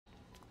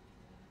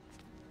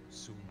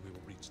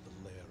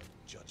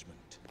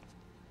judgment.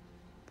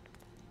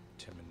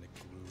 Timon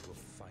McGrew will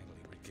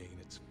finally regain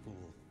its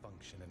full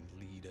function and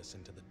lead us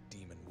into the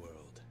demon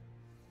world.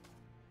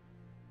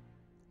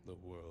 The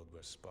world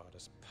where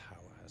Sparta's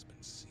power has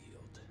been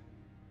sealed.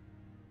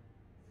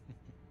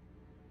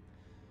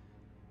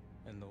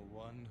 And the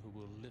one who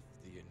will lift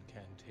the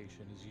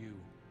incantation is you,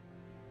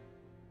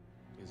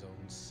 his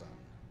own son.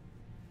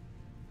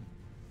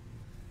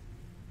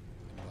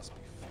 It must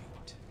be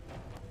fate.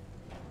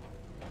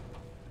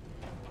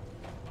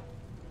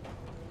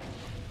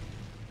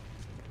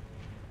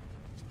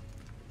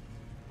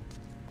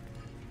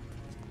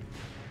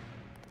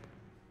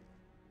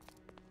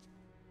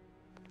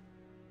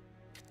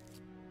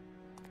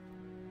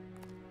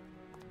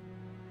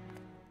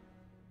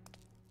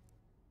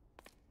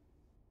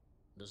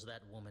 Does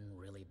that woman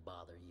really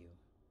bother you?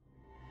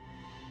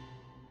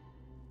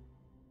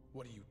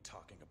 What are you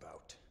talking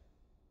about?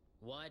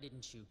 Why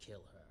didn't you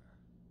kill her?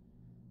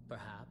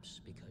 Perhaps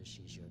because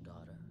she's your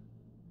daughter?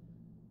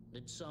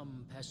 Did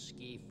some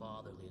pesky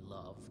fatherly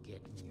love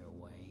get in your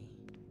way?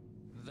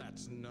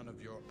 That's none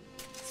of your...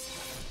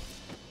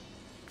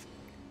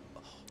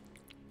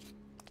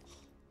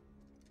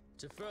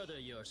 To further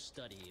your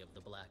study of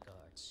the black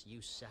arts,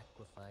 you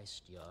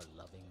sacrificed your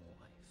loving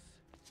wife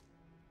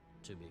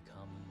to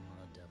become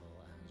a devil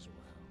as well.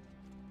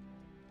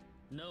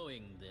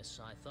 Knowing this,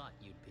 I thought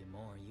you'd be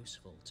more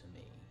useful to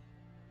me.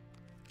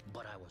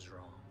 But I was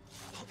wrong.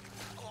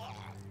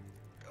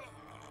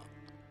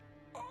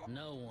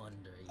 No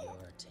wonder your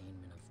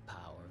attainment of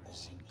power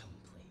is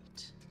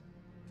incomplete.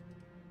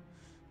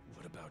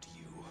 What about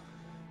you?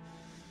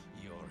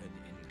 You're an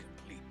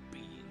incomplete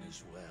being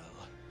as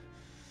well.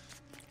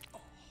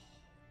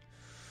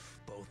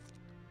 Both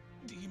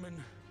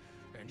demon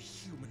and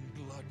human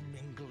blood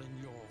mingle in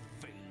your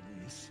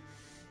veins.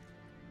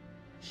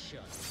 Shut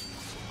up.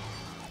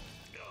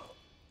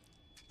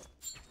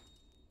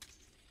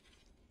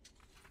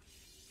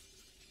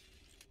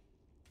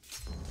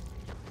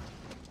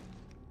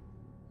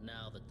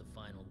 Now that the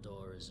final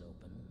door is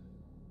open,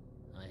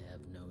 I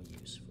have no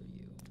use for you.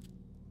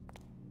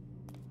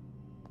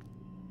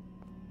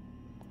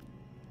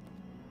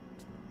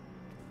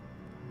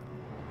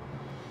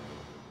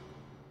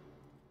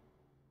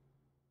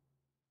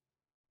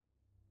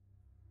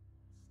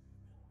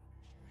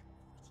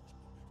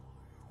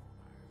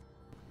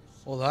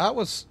 Well, that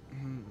was...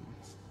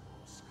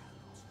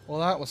 Well,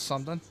 that was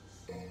something.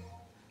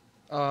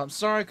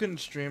 Sorry I couldn't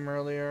stream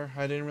earlier.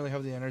 I didn't really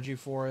have the energy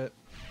for it.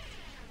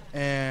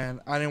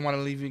 And I didn't want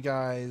to leave you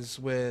guys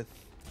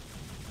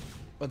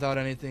without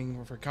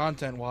anything for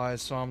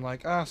content-wise. So I'm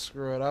like,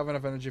 screw it. I have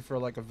enough energy for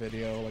like a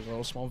video, like a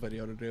little small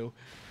video to do.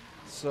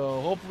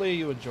 So hopefully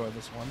you enjoy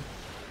this one.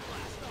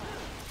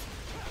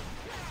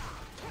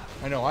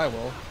 I know I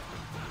will.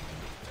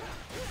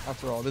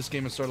 After all, this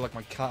game is sort of like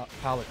my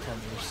palate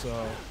cleanser,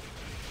 so...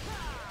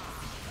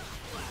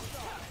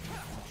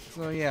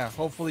 So yeah,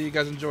 hopefully you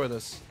guys enjoy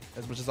this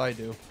as much as I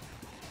do.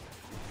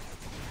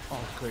 Oh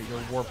great,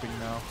 you're warping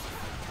now.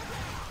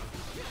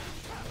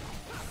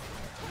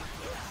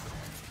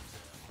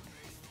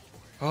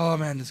 Oh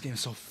man, this game is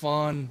so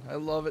fun. I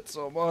love it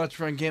so much.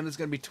 For a game that's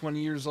gonna be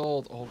 20 years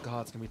old. Oh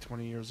god, it's gonna be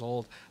 20 years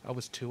old. I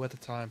was 2 at the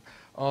time.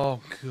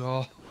 Oh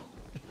god.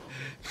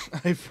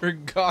 I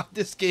forgot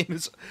this game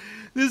is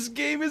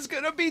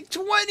gonna be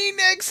 20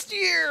 next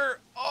year.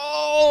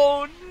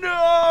 Oh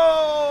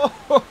no!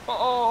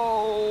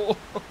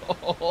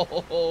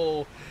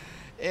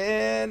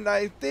 And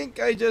I think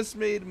I just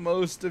made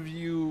most of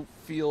you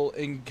feel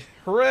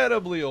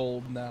incredibly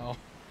old now.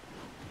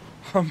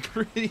 I'm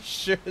pretty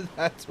sure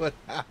that's what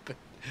happened.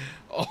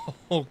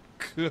 Oh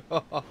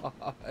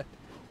god.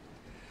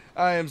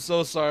 I am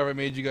so sorry if I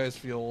made you guys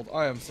feel old.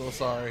 I am so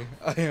sorry.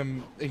 I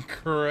am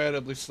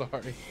incredibly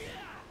sorry.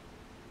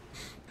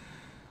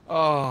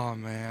 Oh,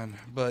 man.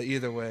 But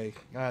either way,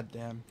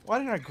 goddamn. Why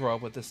didn't I grow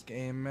up with this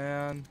game,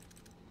 man?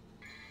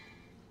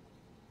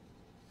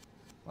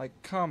 Like,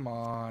 come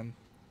on.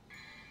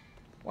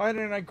 Why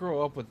didn't I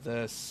grow up with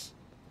this?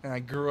 And I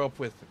grew up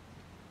with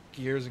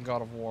Gears and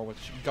God of War,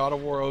 which God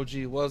of War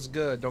OG was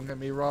good, don't get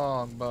me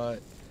wrong,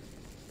 but...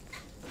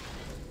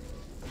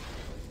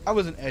 I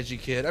was an edgy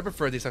kid. I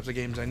prefer these types of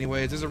games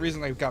anyways. There's a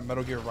reason I got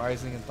Metal Gear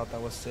Rising and thought that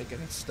was sick,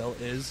 and it still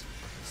is.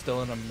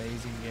 Still an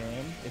amazing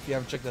game. If you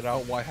haven't checked it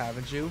out, why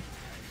haven't you?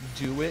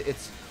 Do it.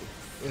 It's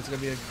gonna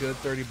be a good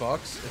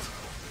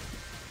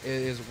 $30. It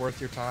is worth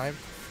your time.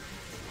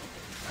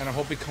 And I'm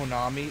hoping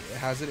Konami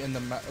has it in the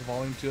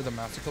Volume 2 of the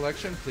Master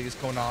Collection. Please,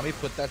 Konami,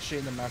 put that shit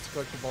in the Master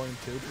Collection Volume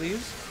 2,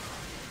 please.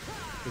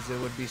 Because it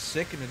would be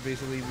sick and it'd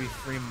basically be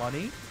free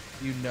money.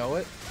 You know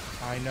it.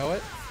 I know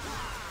it.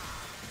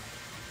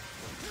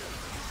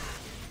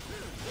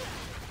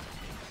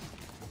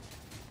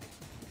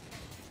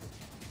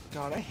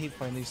 God, I hate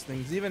playing these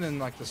things, even in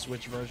like the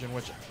Switch version,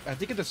 which I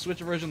think the Switch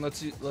version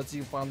lets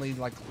you finally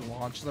like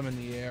launch them in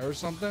the air or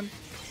something.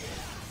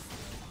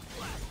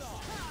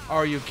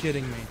 Are you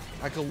kidding me?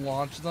 I could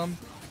launch them?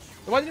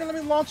 Why didn't you let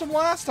me launch them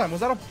last time? Was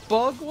that a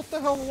bug? What the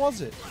hell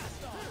was it?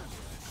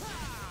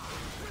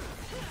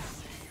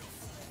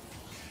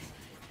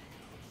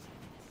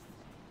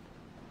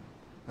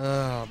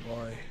 Oh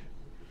boy.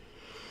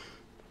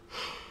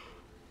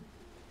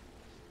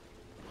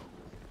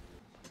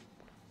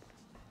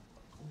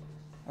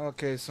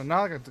 Okay, so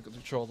now I got to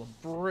control the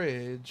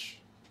bridge.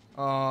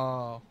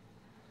 Oh.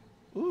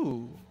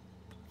 Ooh.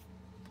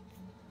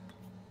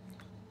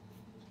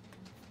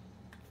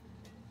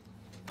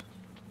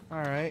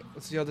 Alright,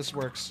 let's see how this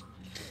works.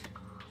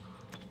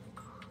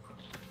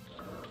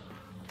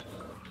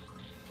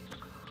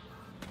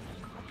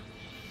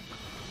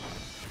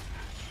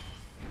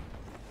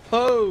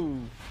 Ho!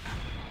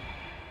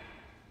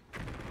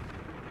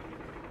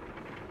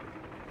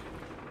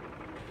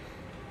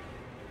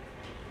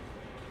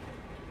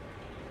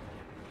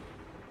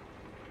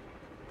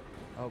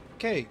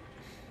 Okay.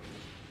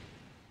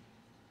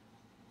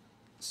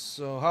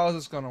 So how is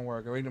this gonna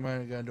work? Are we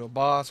gonna do a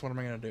boss? What am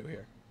I gonna do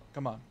here?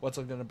 Come on, what's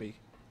it gonna be?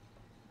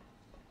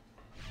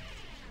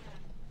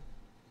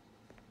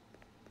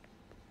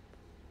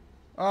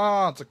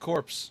 Ah, it's a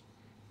corpse.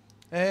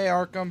 Hey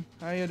Arkham,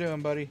 how you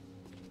doing, buddy?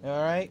 You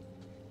alright?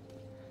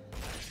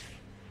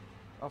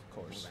 Of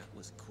course. Well, that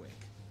was quick.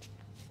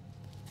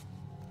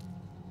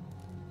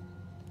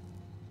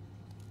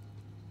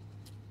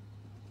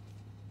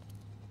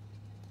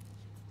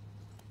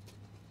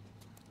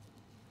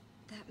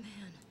 That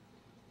man.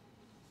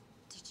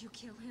 Did you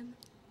kill him?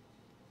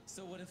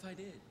 So what if I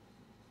did?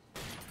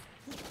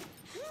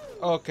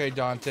 Okay,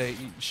 Dante,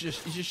 you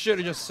should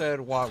have just said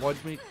what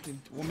makes you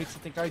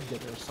think I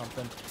did it or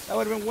something. That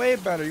would have been way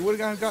better. You would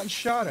have gotten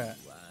shot at.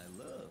 I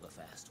love a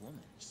fast woman.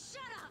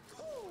 Shut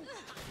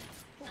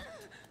up!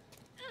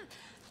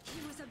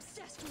 He was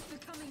obsessed with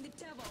becoming the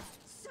devil.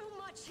 So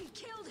much he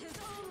killed his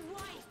own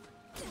wife.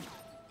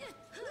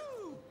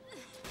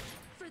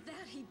 For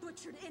that he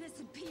butchered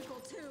innocent people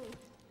too.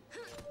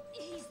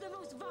 He's the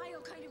most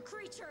vile kind of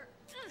creature.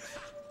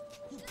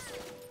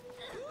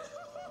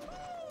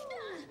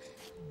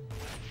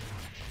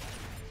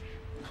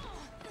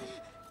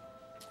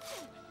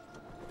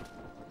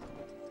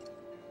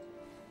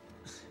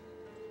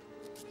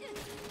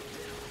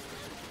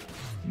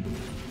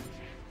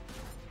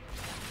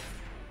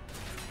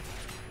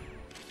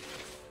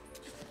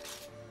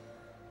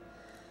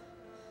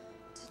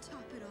 To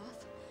top it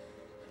off,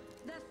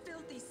 that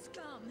filthy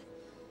scum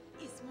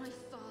is my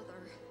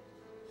father.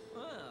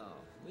 Well,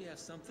 we have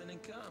something in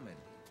common.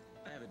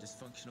 I have a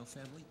dysfunctional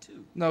family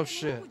too. No And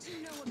shit. what would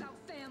you know about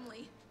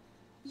family?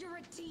 You're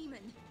a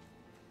demon.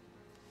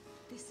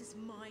 This is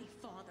my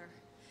father.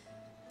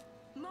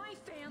 My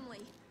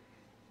family.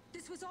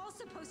 This was all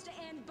supposed to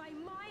end by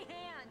my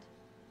hand.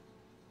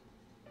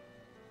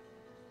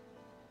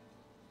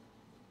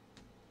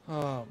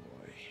 Oh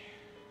boy.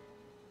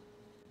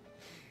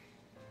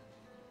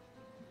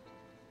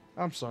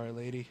 I'm sorry,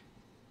 lady.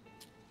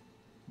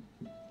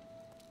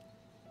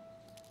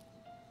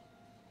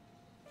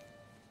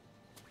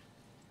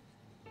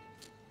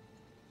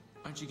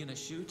 Aren't you gonna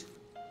shoot?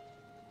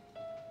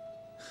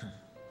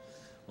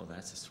 Well,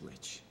 that's a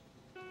switch.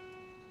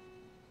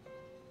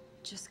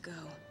 Just go.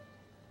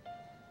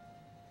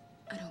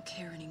 I don't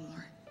care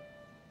anymore.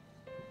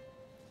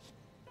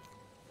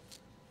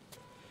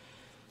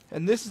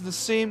 And this is the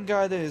same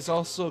guy that is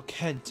also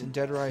Kent in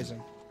Dead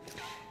Rising.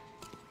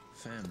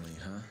 Family,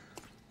 huh?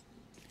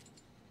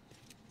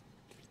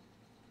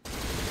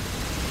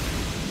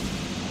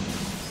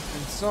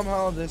 And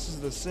somehow this is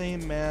the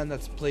same man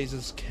that plays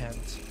as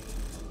Kent.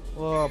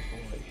 Oh boy.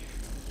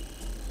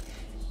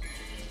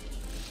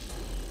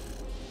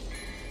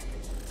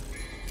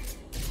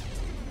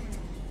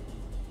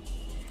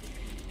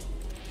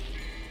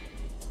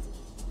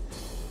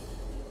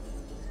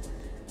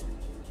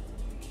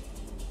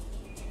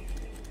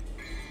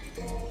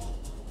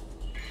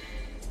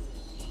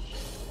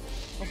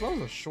 Also, that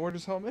was a short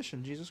as hell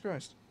mission, Jesus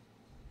Christ.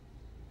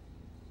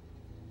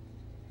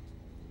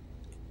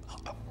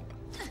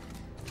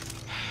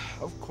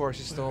 Of course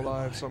he's still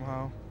alive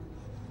somehow.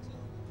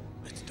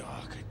 It's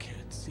dark, I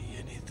can't see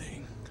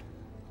anything.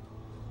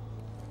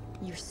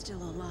 You're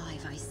still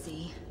alive, I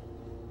see.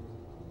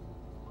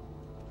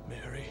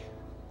 Mary?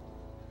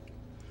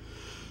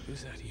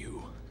 Is that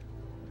you?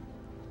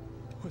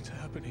 What's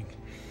happening?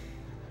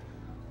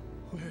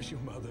 Where's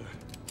your mother?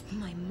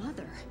 My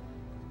mother?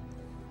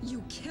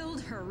 You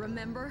killed her,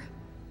 remember?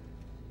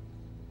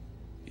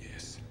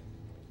 Yes.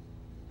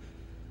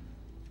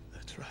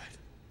 That's right.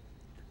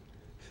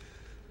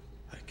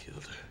 I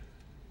killed her.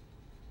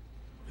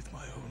 With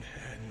my own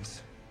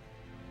hands.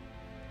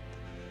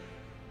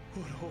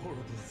 What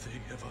horrible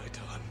thing have I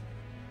done?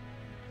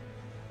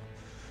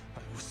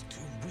 I was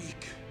too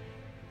weak.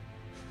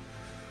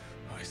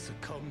 I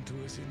succumbed to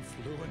his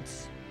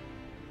influence.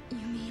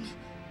 You mean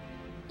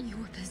you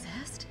were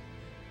possessed?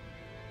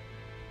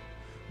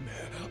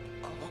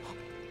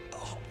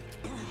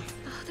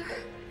 Father?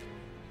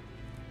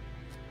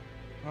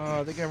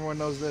 I think everyone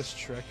knows this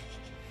trick.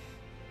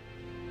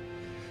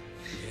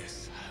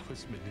 Yes, I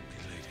was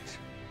manipulated.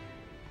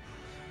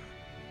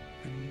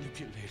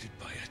 Manipulated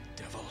by a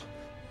devil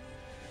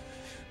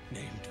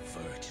named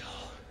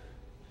Virgil.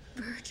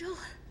 Virgil?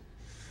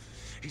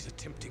 He's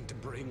attempting to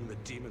bring the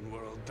demon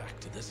world back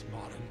to this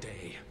modern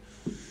day.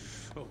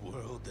 A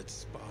world that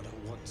Sparta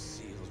once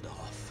sealed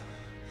off.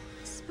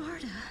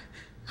 Sparta?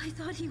 I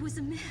thought he was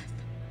a myth.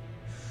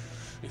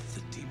 If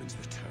the demons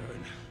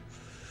return,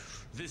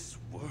 this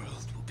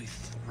world will be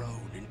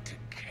thrown into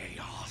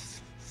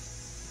chaos.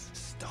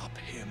 Stop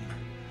him.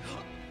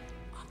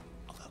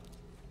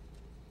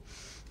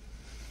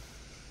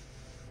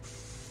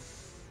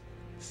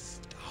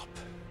 Stop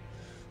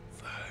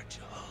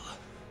Virgil.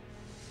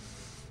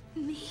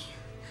 Me?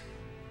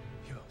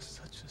 You're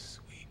such a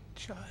sweet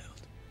child.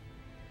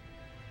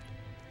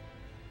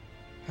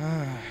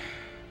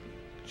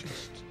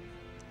 Just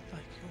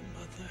like your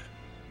mother.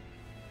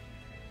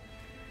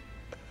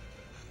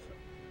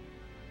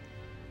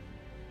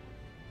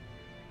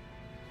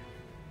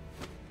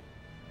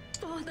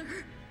 Father!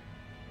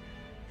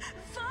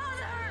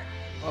 Father!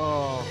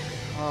 Oh,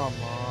 come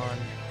on.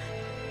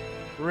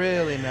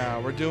 Really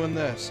now? We're doing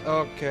this.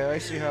 Okay, I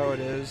see how it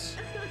is.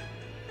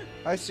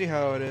 I see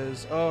how it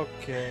is.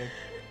 Okay.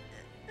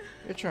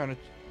 You're trying to...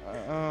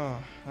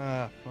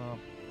 well.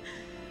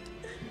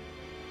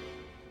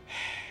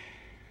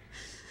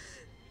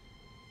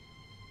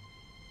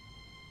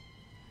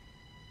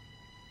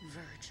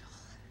 Virgil.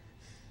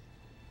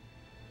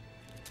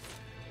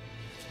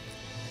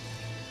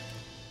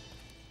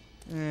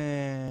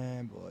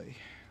 Boy.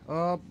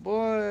 Oh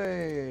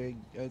boy.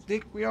 I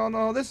think we all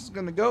know how this is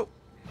gonna go.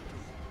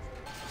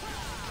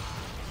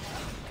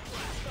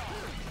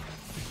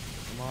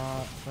 Come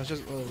on. Let's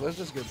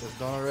just get this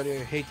done already.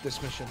 I hate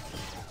this mission.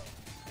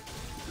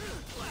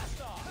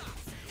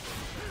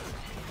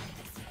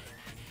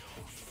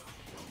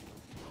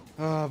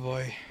 Oh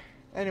boy.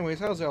 Anyways,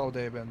 how's all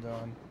day been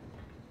done?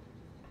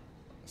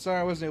 Sorry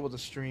I wasn't able to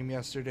stream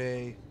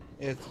yesterday.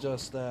 It's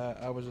just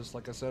that I was just,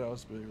 like I said, I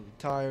was really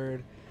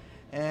tired.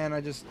 And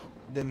I just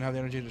didn't have the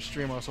energy to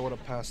stream, or else I would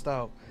have passed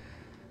out.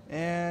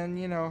 And,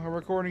 you know, a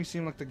recording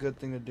seemed like the good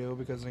thing to do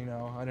because, you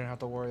know, I didn't have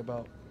to worry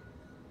about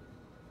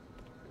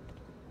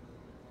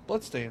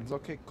bloodstains.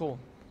 Okay, cool.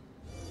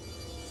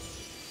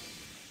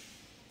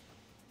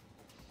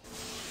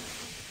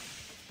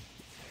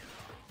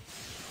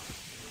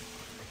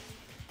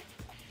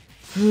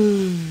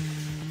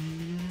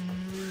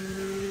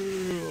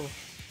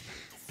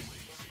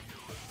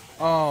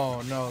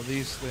 Oh no,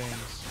 these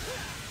things.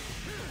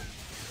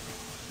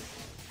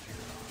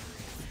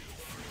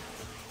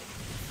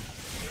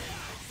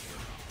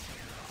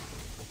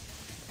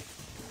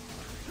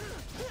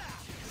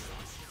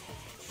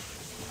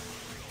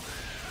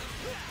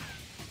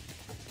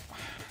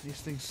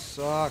 These things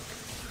suck.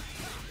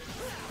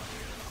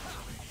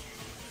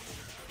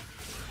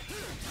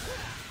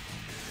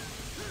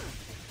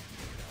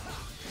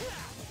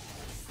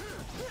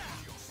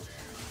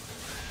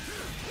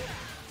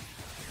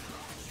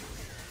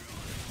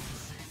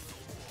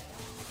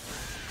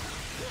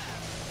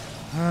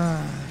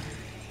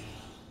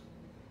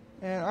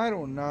 And I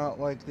do not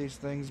like these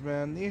things,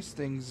 man. These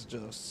things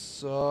just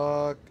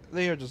suck.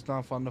 They are just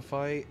not fun to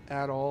fight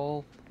at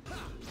all.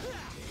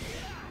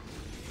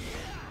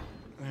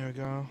 There we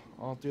go.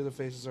 All three of the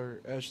faces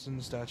are etched in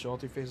the statue. All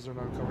three faces are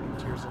now covered in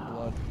tears of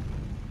blood.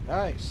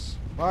 Nice.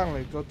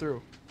 Finally, go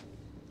through.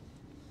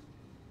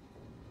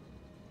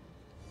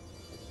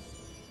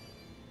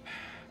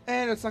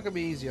 And it's not going to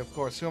be easy, of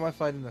course. Who am I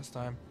fighting this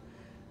time?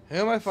 Who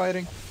am I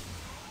fighting?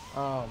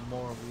 Oh,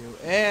 more of you.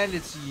 And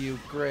it's you.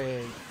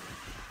 Great.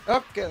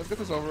 Okay, let's get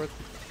this over with.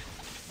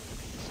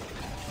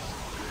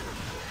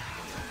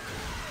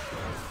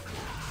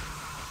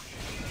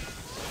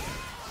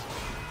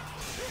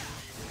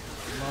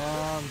 Come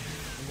on.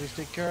 Just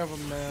take care of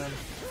him, man.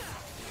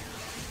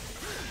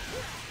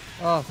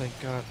 Oh, thank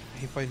God. I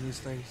hate fighting these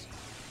things.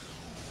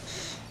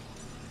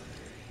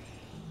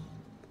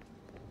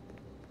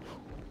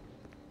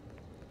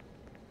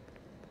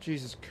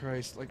 Jesus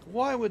Christ, like,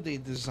 why would they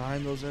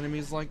design those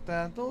enemies like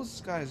that? Those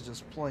guys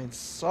just plain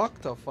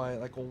suck to fight.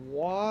 Like,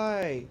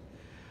 why?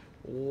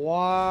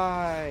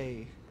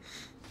 Why?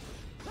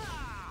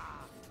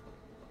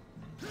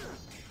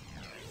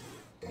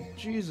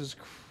 Jesus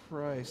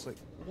Christ, like,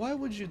 why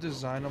would you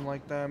design them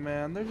like that,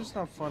 man? They're just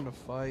not fun to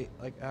fight,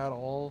 like, at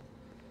all.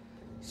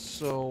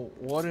 So,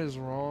 what is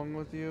wrong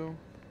with you?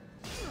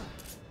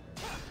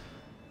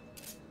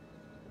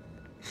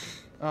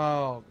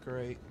 Oh,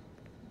 great.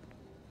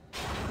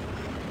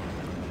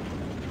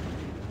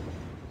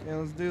 Okay,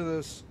 let's do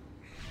this.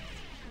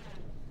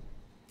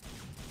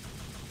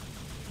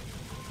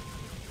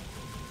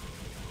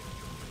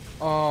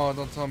 Oh,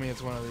 don't tell me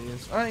it's one of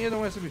these. Either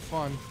way, it's gonna be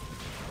fun.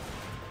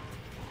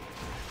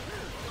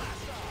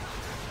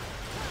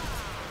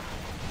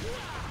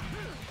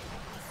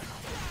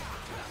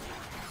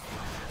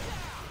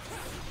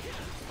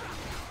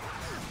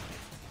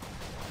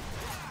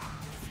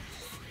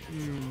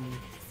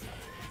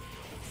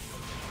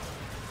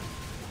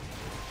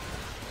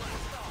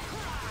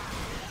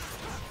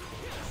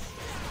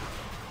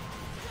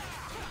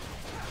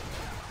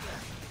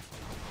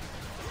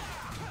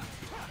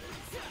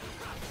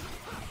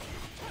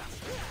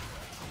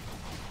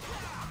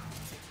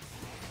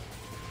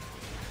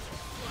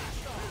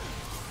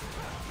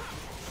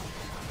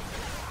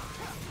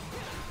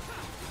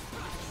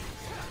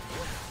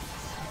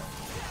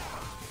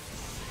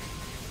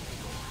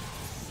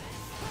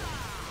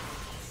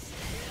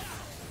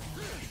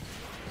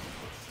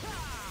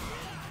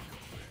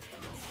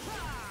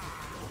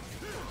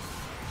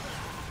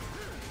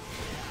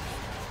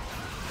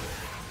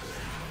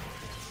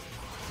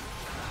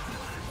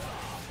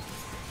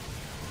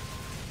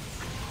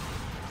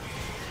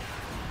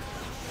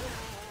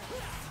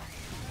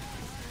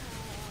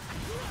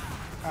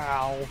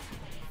 Ow.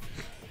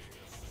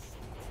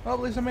 Well, at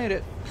least I made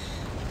it.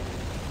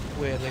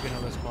 Wait, they can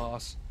know this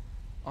boss.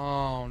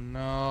 Oh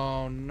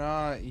no,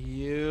 not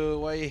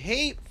you. I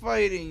hate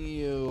fighting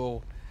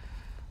you.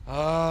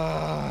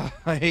 I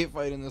hate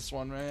fighting this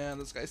one, man.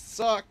 This guy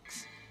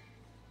sucks.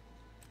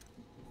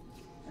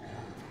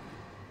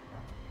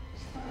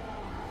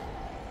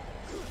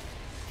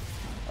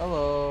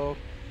 Hello.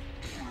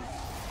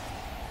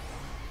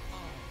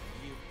 Oh,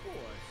 you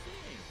poor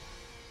thing.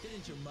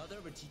 Didn't your mother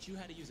ever teach you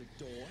how to use a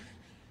door?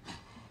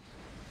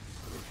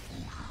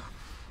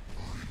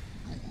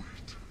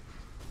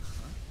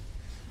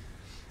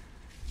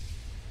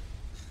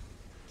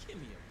 Give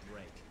me a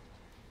break.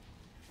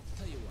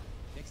 Tell you what,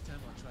 next time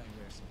I'll try and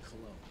wear some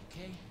cologne,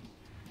 okay?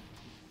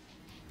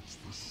 It's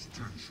the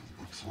stench of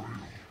betrayal.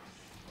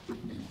 The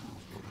odor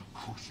of that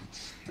accursed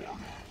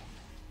Sparta.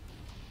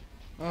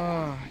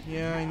 Ah,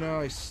 yeah, I know,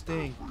 I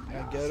stink.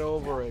 Now get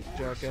over it,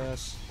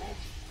 jackass.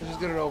 Let's just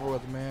get it over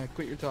with, man.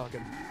 Quit your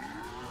talking.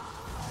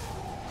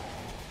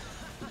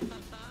 The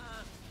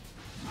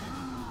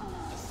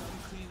son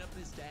cleaning up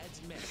his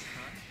dad's mess,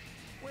 huh?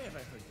 Where have I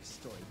heard this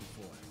story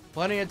before?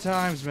 Plenty of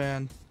times,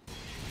 man.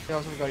 I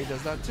also forgot he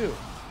does that too.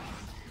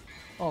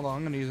 Hold on,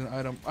 I'm gonna use an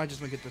item. I just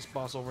want to get this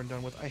boss over and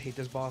done with. I hate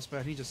this boss,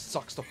 man. He just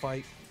sucks to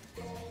fight.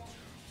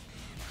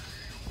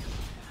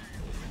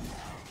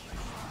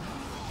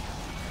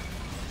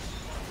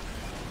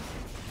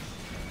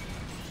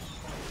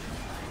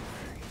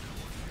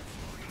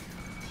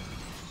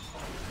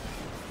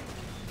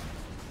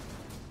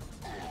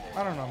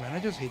 I don't know, man. I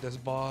just hate this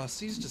boss.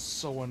 He's just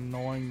so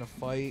annoying to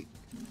fight.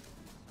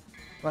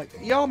 Like,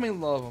 y'all may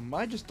love him.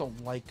 I just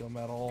don't like him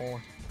at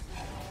all.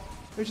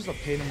 He's just a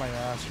pain in my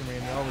ass for me,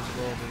 and they always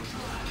will be.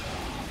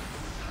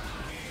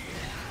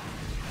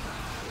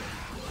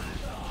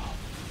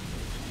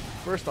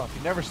 First off,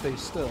 he never stays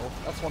still.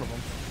 That's one of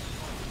them.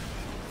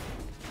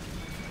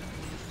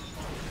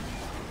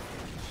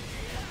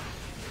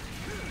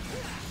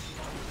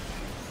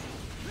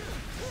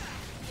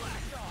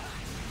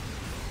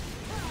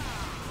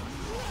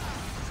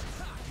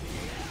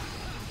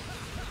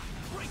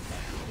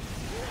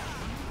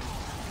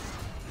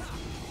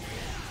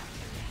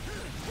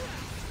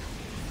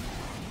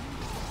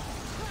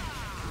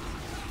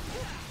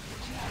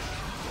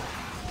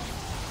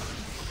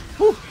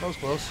 Whew, that was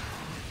close.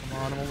 Come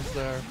on, I'm almost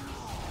there.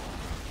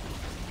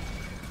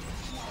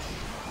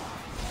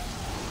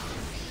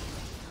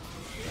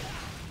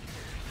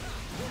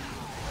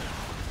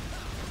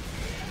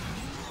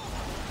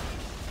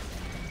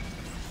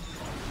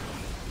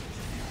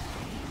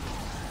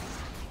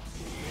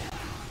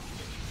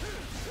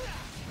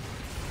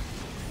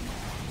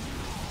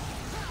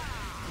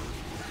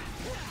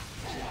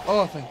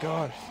 Oh, thank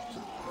God.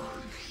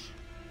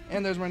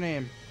 And there's my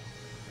name.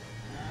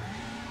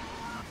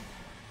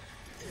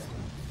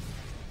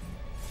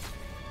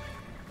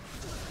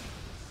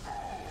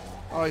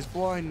 Oh, he's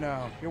blind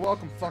now. You're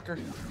welcome, fucker.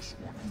 This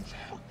one whose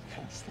heart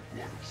pumps the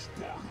blood of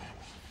Sparta.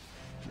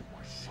 Till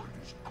my sight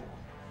is gone,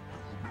 and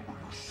remember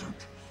your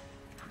scent.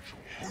 I shall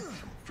hunt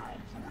you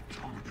down through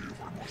eternity if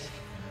I must,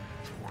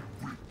 till I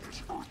rid this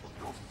earth of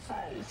your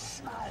foul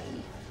smell.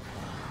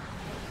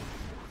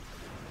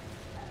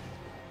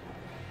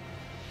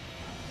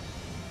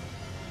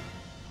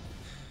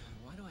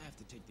 Why do I have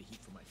to take the heat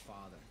for my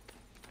father?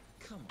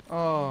 Come on.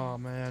 Oh,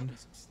 Cut man. me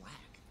some slack.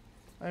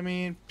 I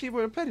mean, people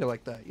are petty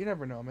like that. You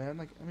never know, man.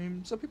 Like, I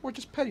mean, some people are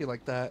just petty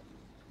like that.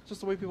 It's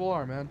just the way people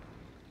are, man.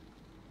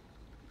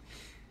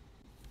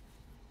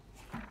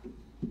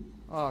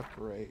 Oh,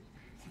 great.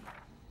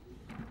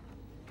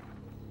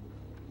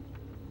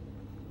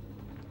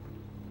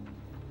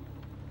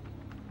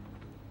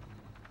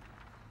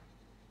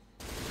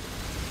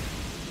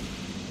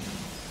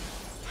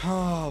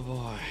 Oh,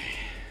 boy.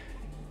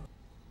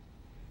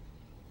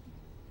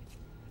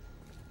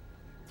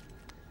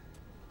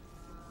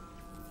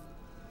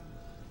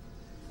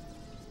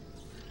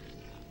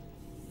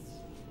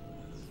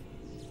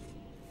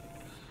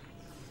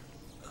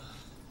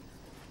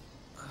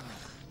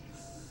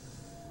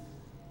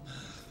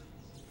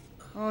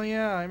 Oh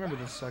yeah, I remember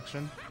this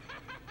section.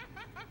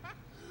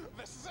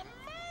 This is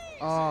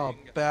amazing! Oh,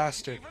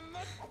 bastard. Even the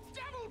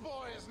Devil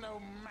Boy is no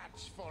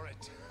match for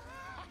it.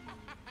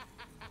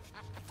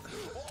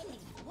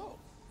 Whoa.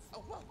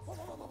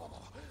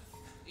 Whoa.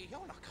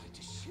 You're not going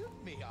to shoot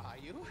me, are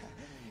you?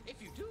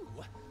 If you do,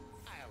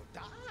 I'll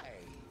die.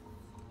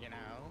 You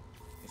know?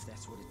 If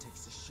that's what it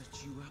takes to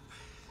shut you up,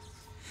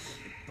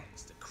 it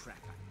bugs the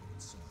crap out of me when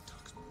someone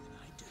talks more than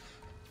I do.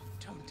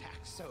 Don't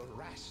act so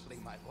rashly,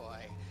 my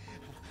boy.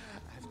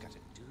 I've got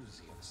a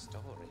doozy of a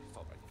story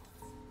for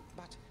you.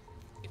 But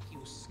if you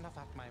snuff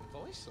out my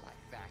voice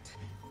like that,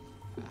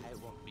 I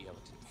won't be able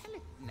to tell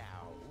it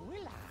now,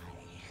 will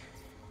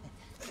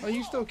I? Oh,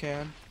 you still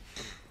can.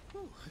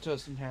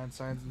 Just in hand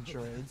signs and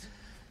charades.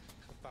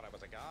 Thought I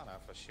was a goner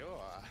for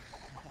sure.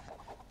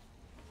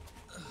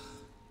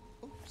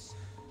 Oops.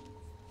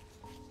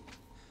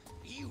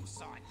 You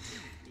saw it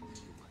too, didn't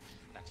you?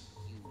 That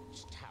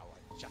huge tower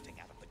jutting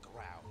out of the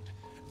ground.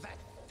 That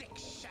thick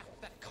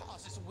shaft that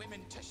causes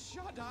women to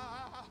shudder.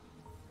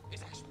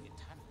 is actually a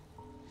tunnel,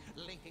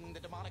 linking the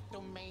demonic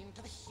domain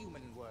to the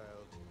human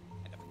world.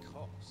 And of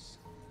course,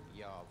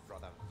 your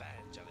brother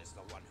Virgil is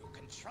the one who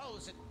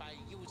controls it by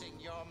using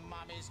your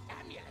mommy's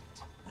amulet.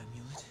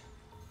 Amulet?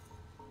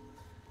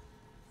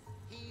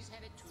 He's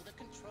headed to the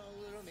control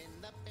room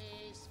in the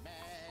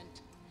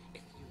basement.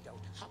 If you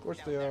don't hop Of course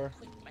down they there are.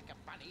 quick like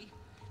a bunny,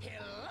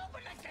 he'll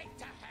open the gate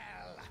to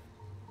hell.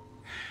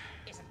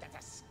 Isn't that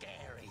a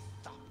scary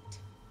thought?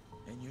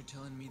 And you're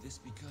telling me this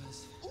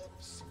because...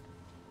 Oops!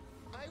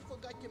 I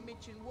forgot to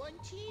mention one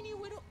teeny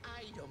little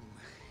item.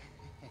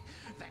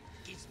 That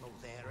gizmo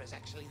there is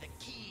actually the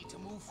key to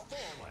move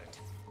forward.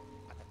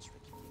 But the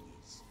tricky thing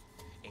is,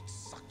 it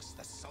sucks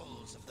the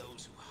souls of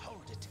those who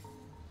hold it.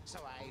 So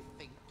I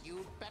think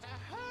you'd better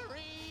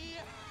hurry.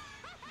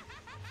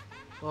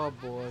 Oh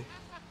boy.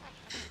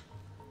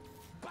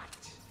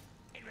 But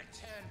in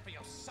return for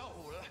your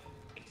soul,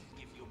 it'll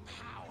give you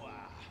power.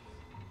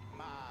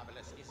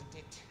 Marvelous, isn't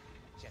it?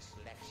 Just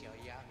let your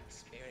young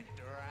spirit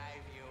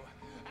drive you,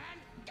 and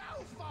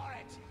go for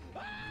it!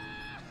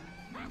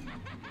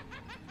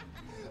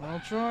 I'll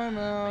try,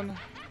 man.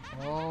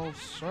 I'll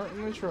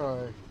certainly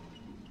try.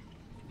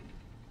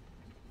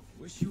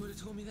 Wish you would have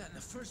told me that in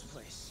the first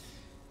place.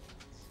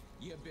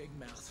 You big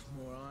mouth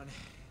moron.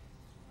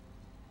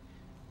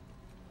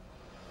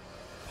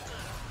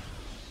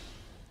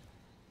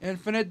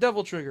 Infinite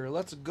Devil Trigger,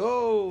 let's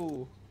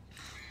go!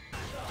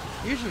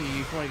 Usually, if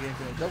you want to get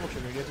Infinite Devil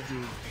Trigger, you have to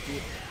do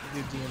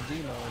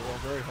D&D mode, well,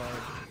 very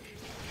hard.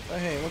 But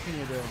hey, what can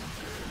you do?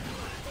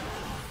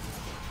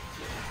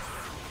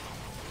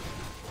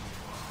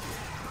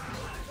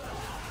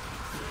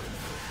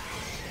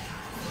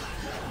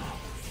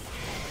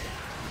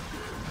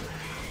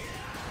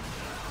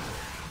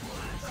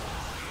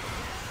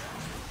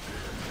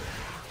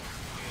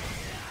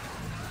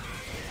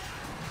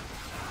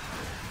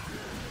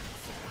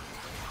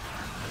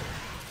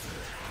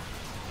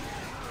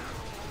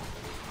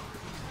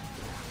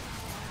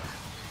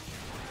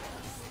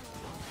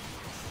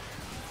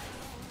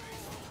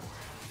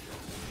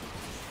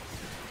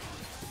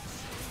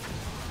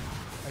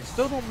 I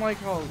still don't like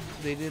how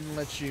they didn't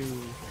let you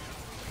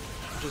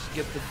just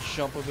get the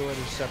jump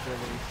ability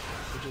separately,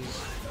 which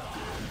is...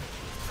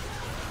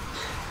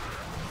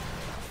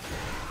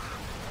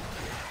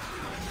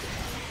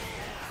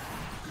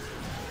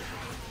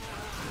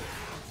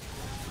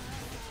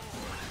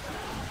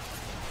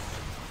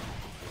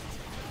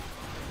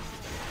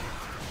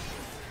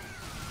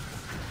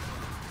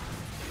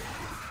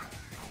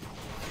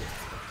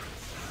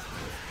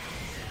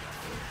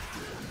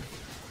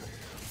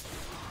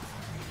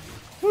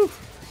 Whew.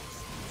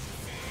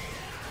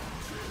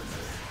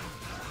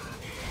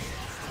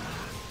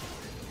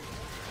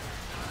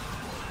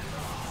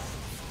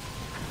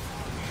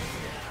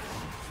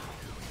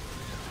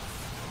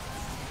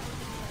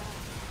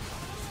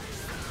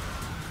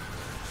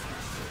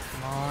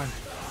 Come on.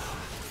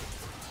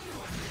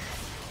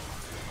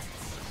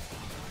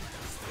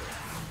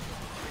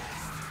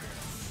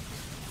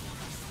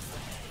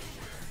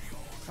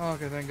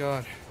 Okay, thank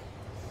God.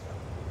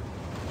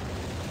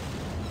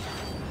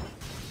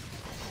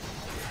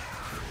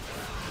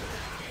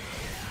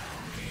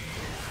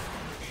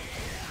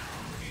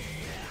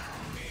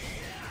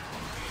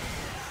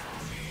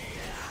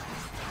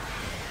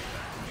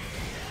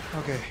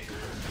 Okay.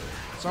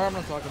 Sorry I'm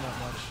not talking that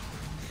much.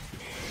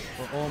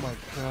 But oh my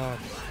God.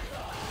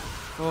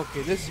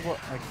 Okay, this is what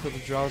I can feel the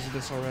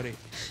drowsiness already.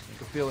 I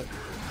can feel it.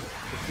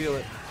 I can feel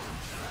it.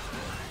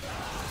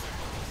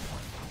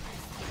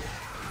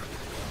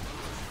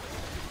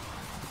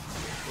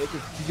 I can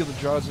feel the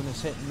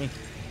drowsiness hitting me.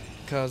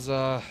 Cause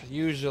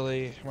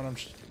usually when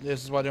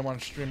this is why I didn't want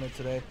to stream it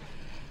today.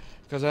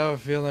 Cause I have a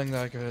feeling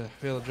that I could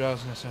feel the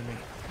drowsiness in me.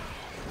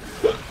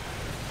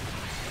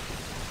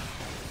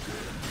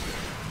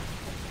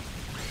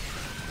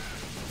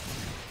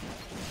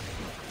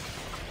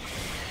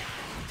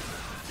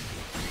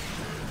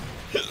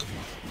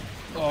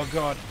 Oh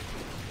God.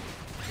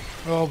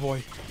 Oh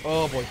boy.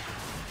 Oh boy.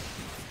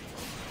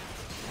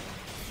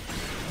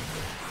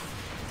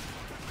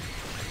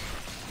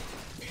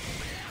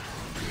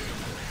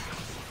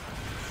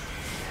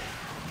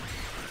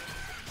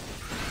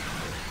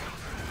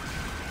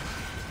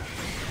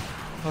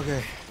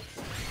 Okay.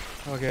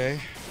 Okay.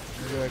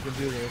 Maybe I can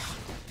do this.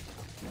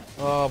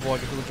 Oh boy, I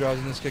can feel the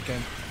drowsiness kick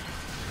in.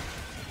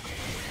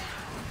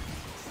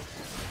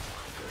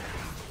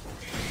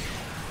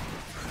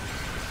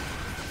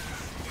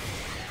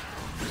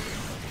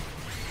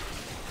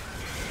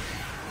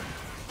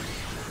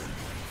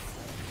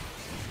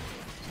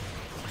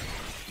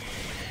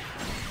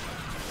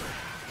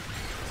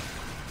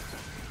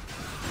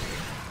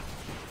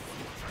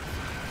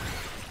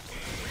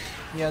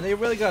 Yeah, they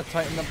really got to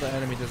tighten up the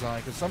enemy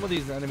design, because some of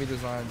these enemy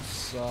designs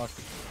suck.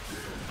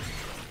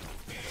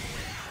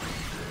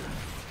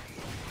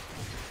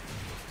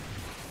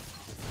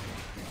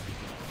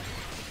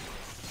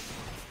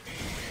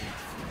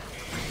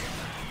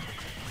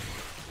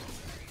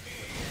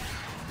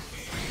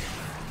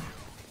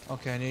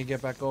 Okay, I need to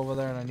get back over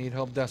there, and I need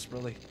help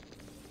desperately.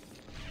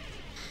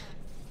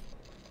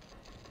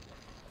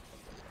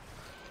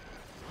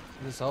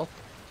 Is this health?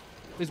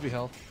 Please be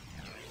health.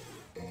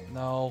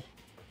 No.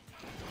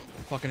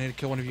 I fucking need to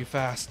kill one of you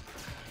fast.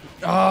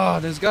 Ah,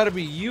 there's gotta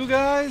be you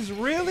guys?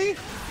 Really?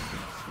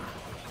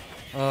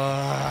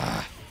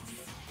 I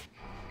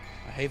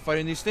hate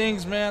fighting these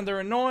things, man. They're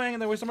annoying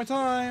and they're wasting my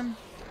time.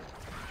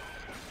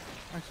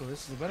 Actually,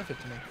 this is a benefit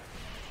to me.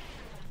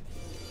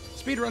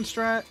 Speedrun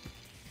strat.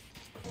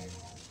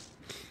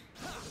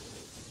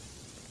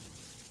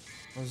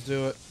 Let's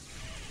do it.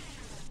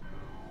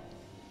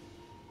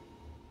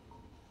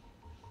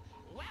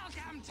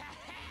 Welcome to hell.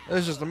 This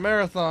is just a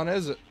marathon,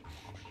 is it?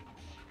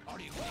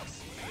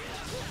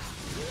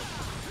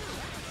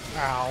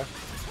 Ow.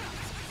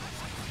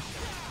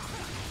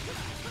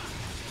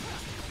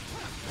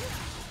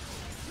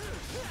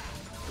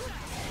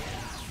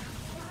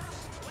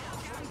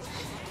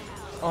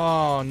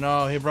 Oh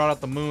no, he brought out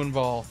the moon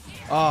ball.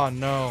 Oh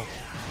no.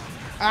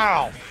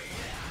 Ow!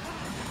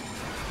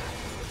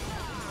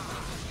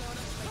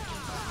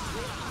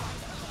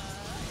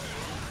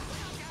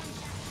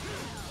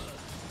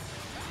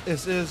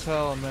 This is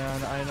hell,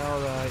 man. I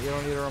know that. You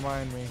don't need to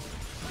remind me.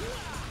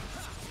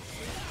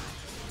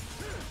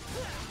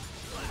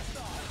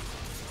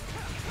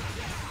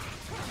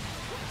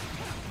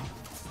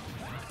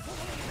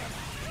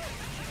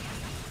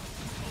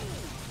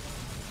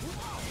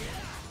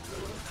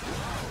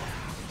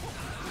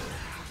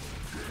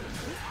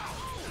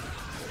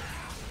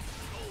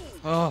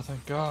 Oh,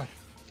 thank God.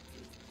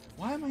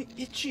 Why am I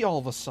itchy all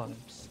of a sudden?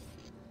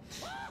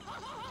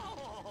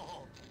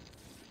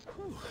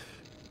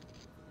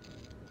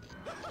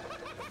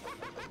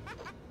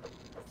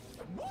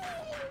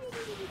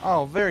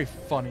 Oh, very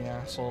funny,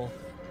 asshole.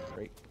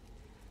 Great.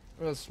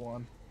 This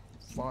one.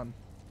 Fun.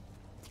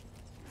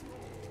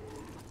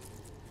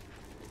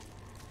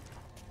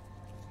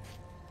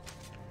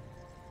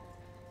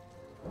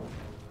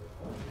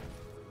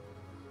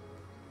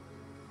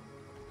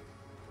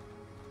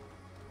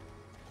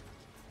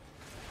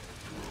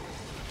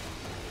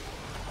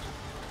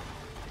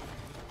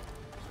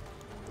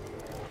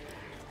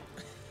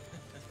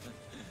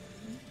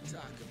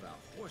 Talk about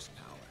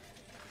horsepower.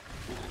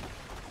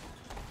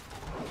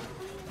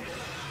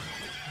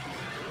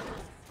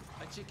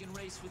 A chicken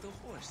race with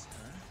a horse, huh?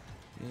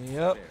 Yep.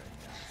 Very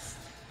nice.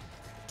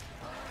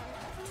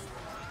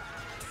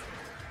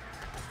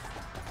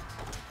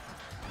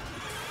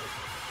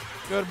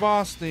 Good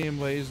boss theme,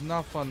 but he's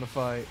not fun to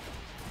fight.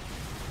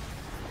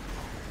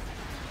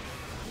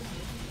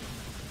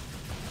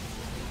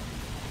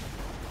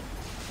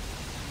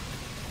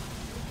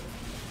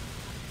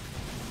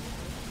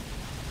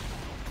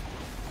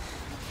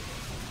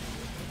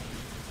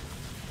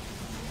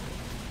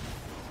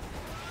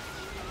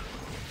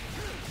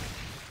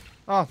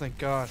 Oh, thank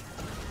God.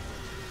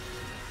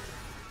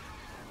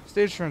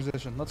 Stage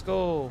transition. Let's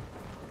go.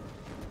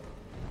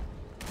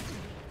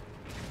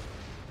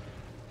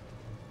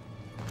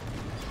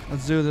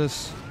 Let's do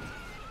this.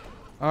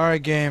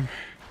 Alright, game.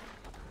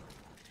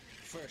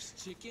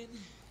 First chicken,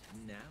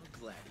 now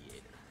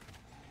gladiator.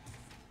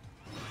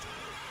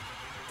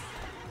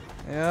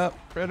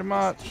 Yep, pretty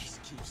much. This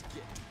keeps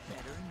getting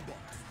better and better.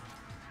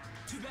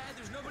 Too bad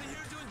there's nobody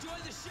here to enjoy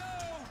the show.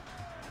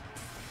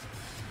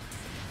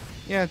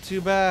 Yeah,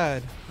 too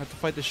bad. I have to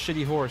fight this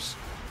shitty horse.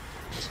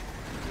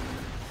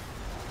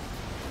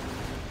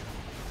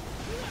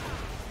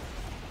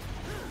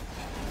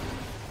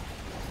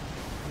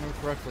 Remember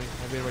correctly,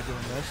 maybe by doing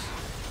this.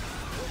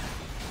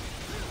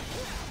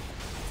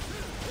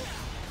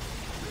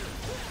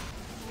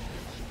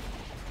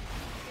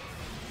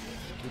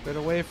 Keep it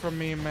away from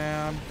me,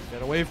 man.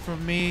 Get away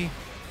from me.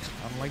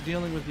 I don't like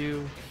dealing with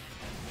you.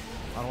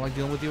 I don't like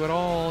dealing with you at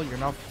all. You're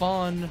not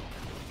fun.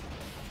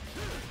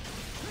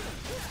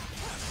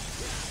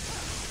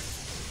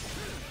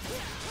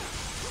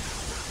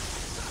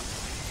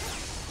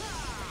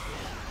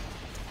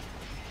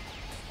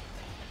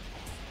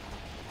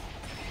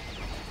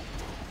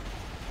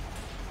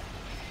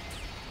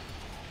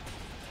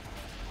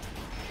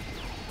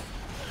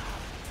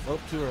 Oh,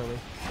 too early.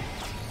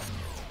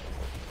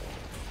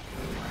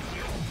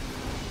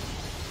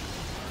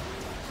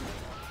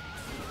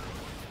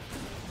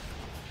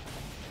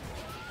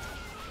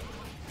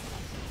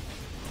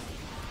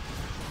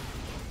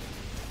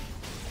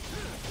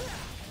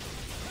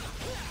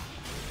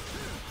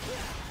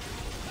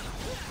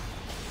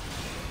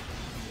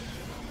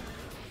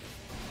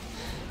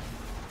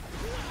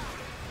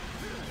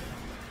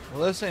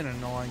 Well, this ain't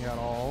annoying at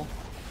all.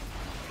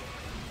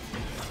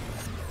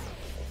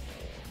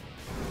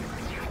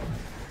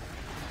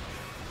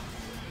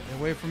 Get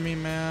away from me,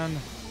 man.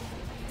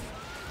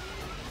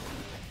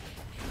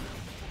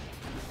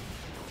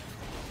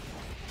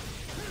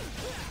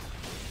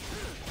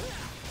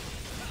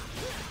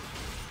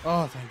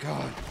 Oh, thank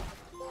God.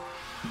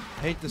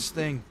 I hate this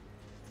thing.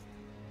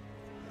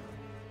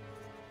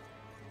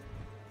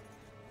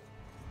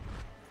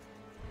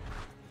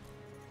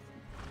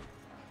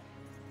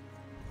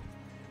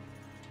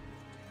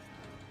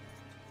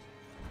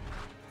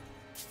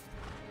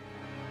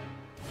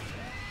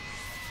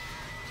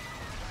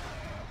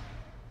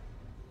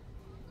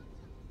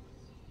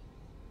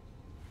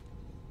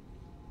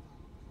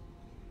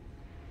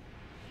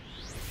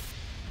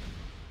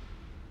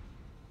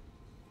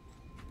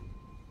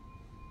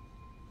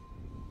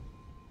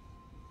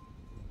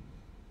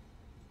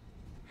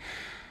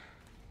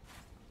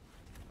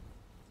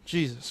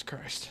 Jesus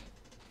Christ.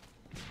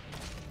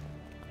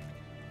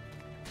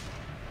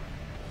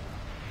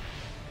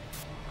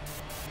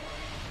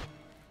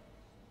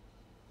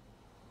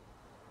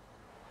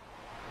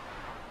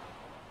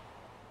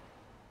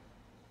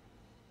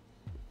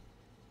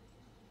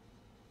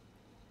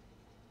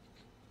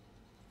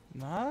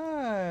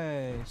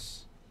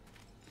 Nice.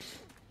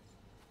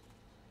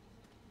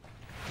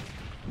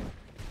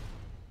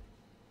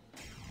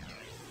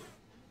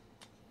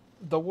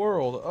 The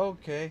world.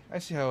 Okay, I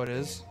see how it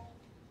is.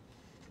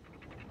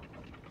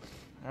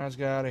 Alright, let's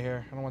get out of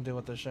here. I don't want to deal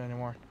with this shit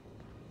anymore.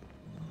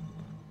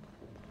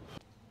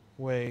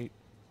 Wait.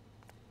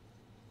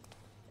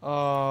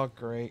 Oh,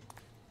 great.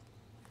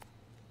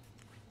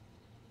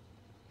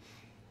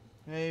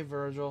 Hey,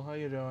 Virgil. How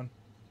you doing?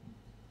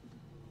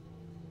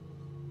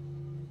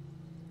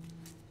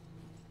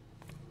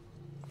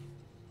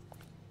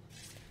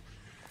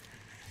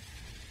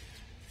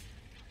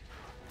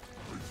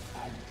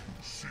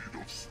 Seed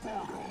of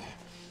Sparta.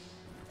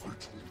 I told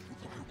you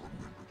that I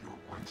remembered your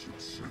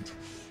ancient scent.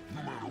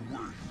 No matter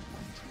where you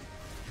went,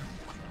 you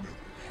could never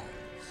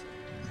hide from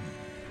me.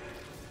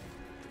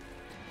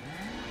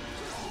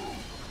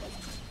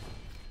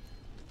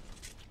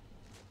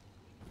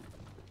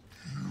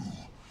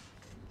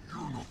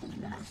 You're not the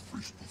one I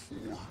faced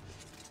before.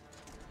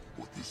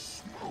 But this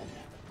smell,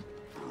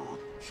 there are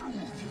two of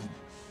them.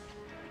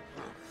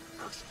 That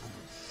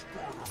excellent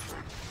Sparta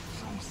had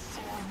two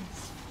sons.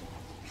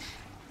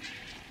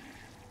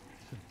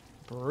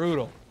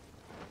 Brutal.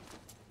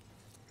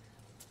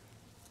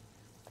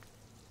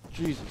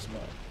 Jesus, man.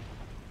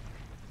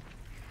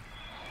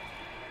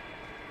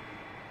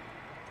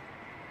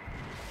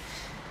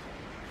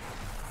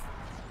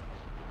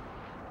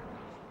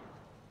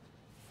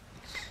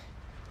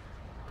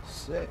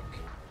 Sick.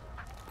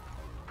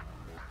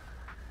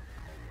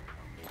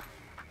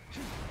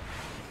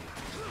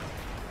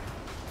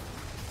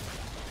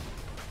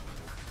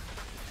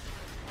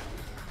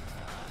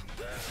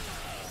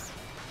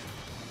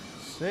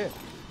 Sick.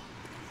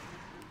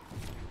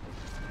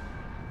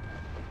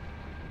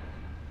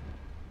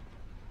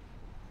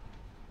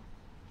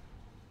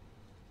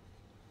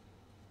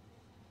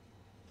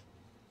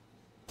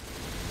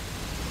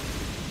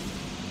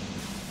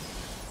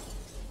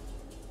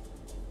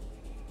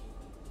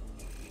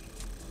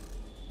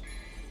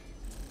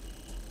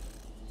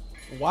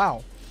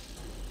 Wow.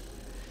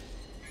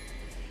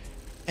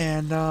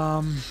 And,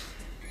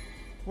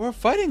 we're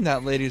fighting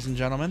that, ladies and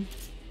gentlemen.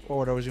 Or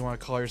whatever you want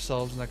to call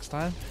yourselves next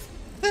time.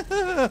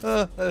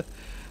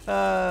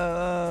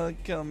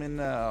 Kill me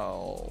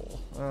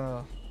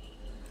now.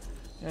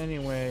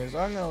 Anyways,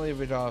 I'm gonna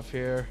leave it off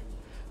here.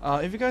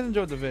 If you guys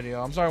enjoyed the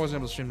video, I'm sorry I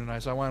wasn't able to stream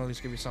tonight, so I want to at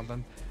least give you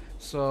something.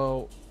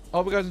 So, I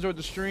hope you guys enjoyed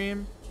the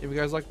stream. If you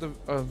guys liked the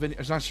video,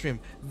 it's not stream,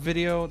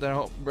 video, then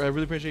I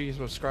really appreciate you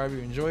subscribe if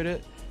you enjoyed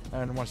it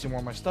and want to see more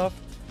of my stuff.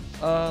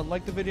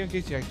 Like the video in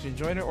case you actually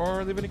enjoyed it,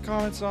 or leave any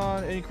comments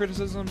on any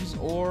criticisms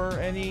or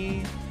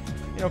any,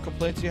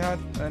 complaints you had,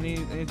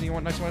 anything you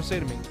want to say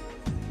to me.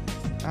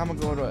 I'm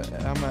gonna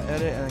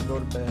edit and then go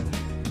to bed.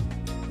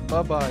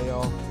 Bye bye,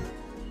 y'all.